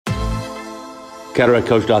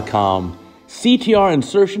CataractCoach.com. CTR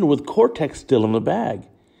insertion with cortex still in the bag.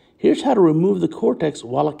 Here's how to remove the cortex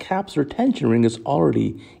while a capsular tension ring is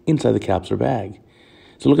already inside the capsular bag.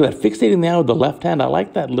 So look at that, fixating the eye with the left hand. I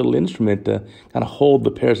like that little instrument to kind of hold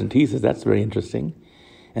the paracentesis. That's very interesting.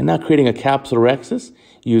 And now creating a capsular rhexis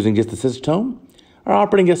using just the cystotome. Our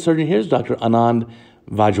operating guest surgeon here is Dr. Anand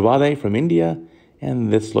Vajwade from India.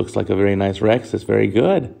 And this looks like a very nice rhexis. Very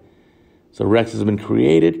good. So rhexis has been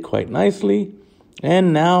created quite nicely.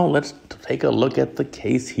 And now let's take a look at the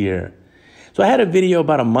case here. So I had a video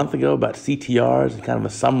about a month ago about CTRs and kind of a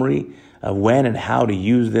summary of when and how to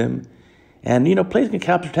use them. And, placing a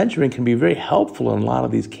capsular tension ring can be very helpful in a lot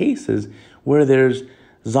of these cases where there's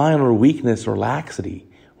zonular weakness or laxity.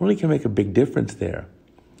 Really can make a big difference there.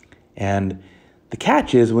 And the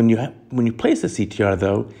catch is when you place the CTR,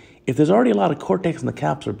 though, if there's already a lot of cortex in the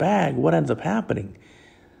capsular bag, what ends up happening?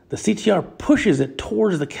 The CTR pushes it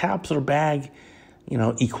towards the capsular bag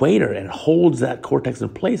equator, and it holds that cortex in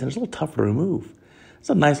place, and it's a little tougher to remove. It's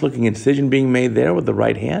a nice looking incision being made there with the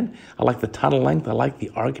right hand. I like the tunnel length. I like the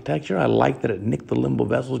architecture. I like that it nicked the limbal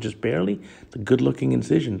vessels just barely. It's a good looking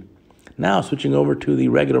incision. Now switching over to the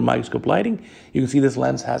regular microscope lighting, you can see this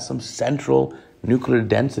lens has some central nuclear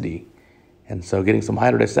density. And so getting some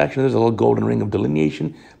hydrodissection, there's a little golden ring of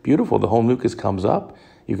delineation. Beautiful. The whole nucleus comes up.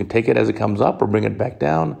 You can take it as it comes up or bring it back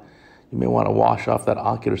down. You may want to wash off that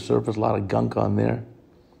ocular surface, a lot of gunk on there.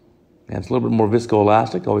 And it's a little bit more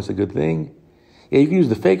viscoelastic, always a good thing. Yeah, you can use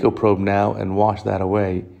the phaco probe now and wash that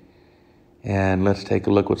away. And let's take a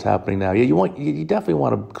look what's happening now. Yeah, you definitely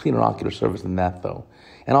want a cleaner ocular surface than that, though.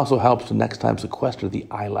 And also helps to next time sequester the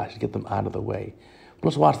eyelashes, get them out of the way. But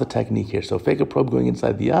let's watch the technique here. So phaco probe going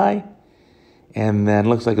inside the eye. And then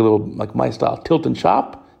looks like a little, like my style, tilt and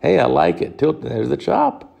chop. Hey, I like it. Tilt, there's the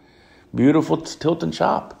chop. Beautiful tilt and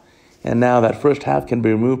chop. And now that first half can be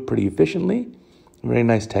removed pretty efficiently. Very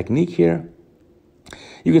nice technique here.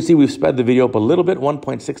 You can see we've sped the video up a little bit,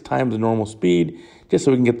 1.6 times the normal speed, just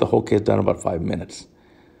so we can get the whole case done in about 5 minutes.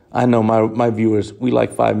 I know my viewers, we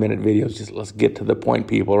like 5-minute videos. Just let's get to the point,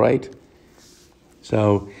 people, right?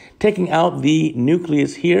 So taking out the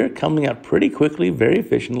nucleus here, coming out pretty quickly, very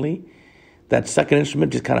efficiently. That second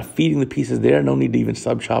instrument just kind of feeding the pieces there. No need to even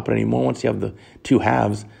sub-chop it anymore once you have the two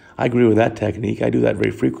halves. I agree with that technique. I do that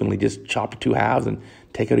very frequently. Just chop the two halves and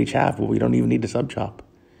take out each half. Well, we don't even need to sub-chop.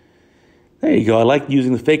 There you go. I like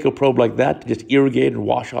using the phaco probe like that to just irrigate and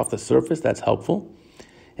wash off the surface. That's helpful.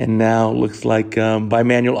 And now looks like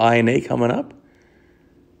bimanual INA coming up.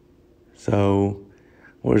 So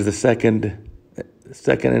where's the second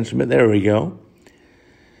instrument? There we go.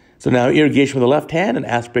 So now irrigation with the left hand and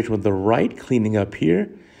aspiration with the right, cleaning up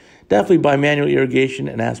here. Definitely bimanual irrigation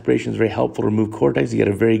and aspiration is very helpful to remove cortex. You get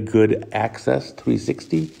a very good access,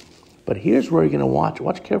 360. But here's where you're going to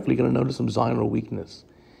watch carefully. You're going to notice some zonular weakness.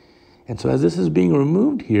 And so as this is being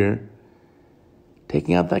removed here,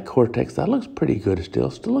 taking out that cortex, that looks pretty good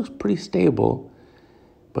still looks pretty stable.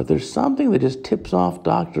 But there's something that just tips off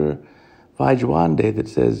Dr. Vajwade that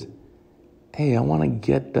says, hey, I want to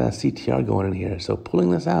get CTR going in here. So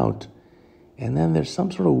pulling this out, and then there's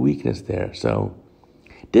some sort of weakness there. So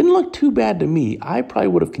didn't look too bad to me. I probably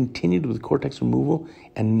would have continued with cortex removal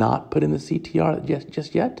and not put in the CTR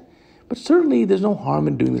just yet. But certainly there's no harm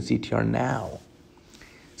in doing the CTR now.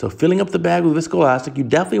 So filling up the bag with viscoelastic, you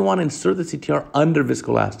definitely want to insert the CTR under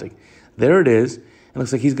viscoelastic. There it is. It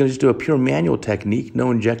looks like he's going to just do a pure manual technique, no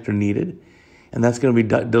injector needed. And that's going to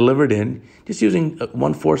be delivered in. Just using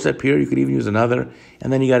one forcep here, you could even use another.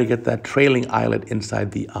 And then you got to get that trailing eyelet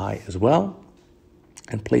inside the eye as well.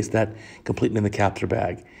 And place that completely in the capsular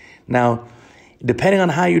bag. Now, depending on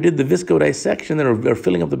how you did the visco dissection or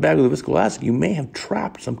filling up the bag with the viscoelastic, you may have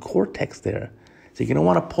trapped some cortex there. So you're going to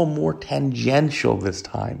want to pull more tangential this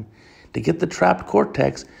time. To get the trapped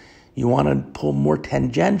cortex, you want to pull more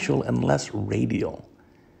tangential and less radial.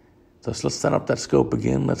 So let's set up that scope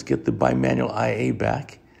again. Let's get the bimanual IA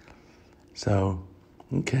back. So,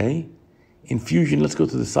 okay. Infusion, let's go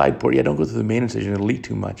to the side port. Yeah, don't go to the main incision. It'll leak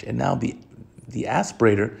too much. And now the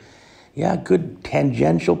aspirator, yeah, good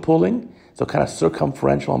tangential pulling. So kind of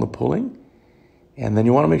circumferential on the pulling. And then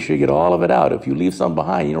you want to make sure you get all of it out. If you leave some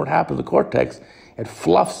behind, you know what happens to the cortex? It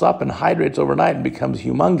fluffs up and hydrates overnight and becomes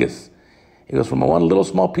humongous. It goes from one little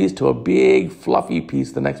small piece to a big fluffy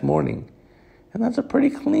piece the next morning. And that's a pretty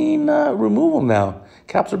clean removal now.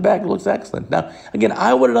 Capsular bag looks excellent. Now, again,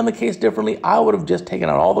 I would have done the case differently. I would have just taken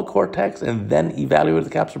out all the cortex and then evaluated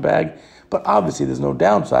the capsular bag. But obviously, there's no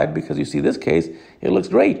downside because you see this case, it looks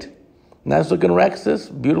great. Nice looking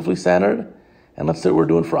rhexis, beautifully centered. And let's see what we're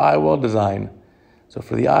doing for IOL design. So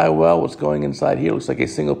for the IOL, what's going inside here looks like a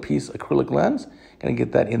single piece acrylic lens. Going to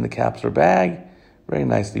get that in the capsular bag. very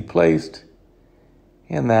nicely placed.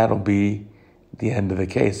 And that'll be the end of the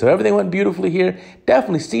case. So everything went beautifully here.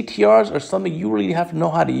 Definitely CTRs are something you really have to know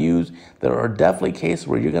how to use. There are definitely cases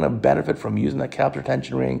where you're going to benefit from using that capsular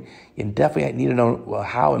tension ring. You definitely need to know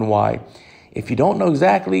how and why. If you don't know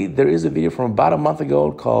exactly, there is a video from about a month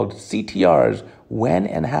ago called CTRs, When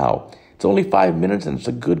and How. It's only 5 minutes and it's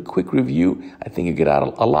a good quick review. I think you get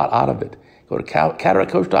a lot out of it. Go to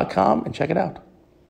CataractCoach.com and check it out.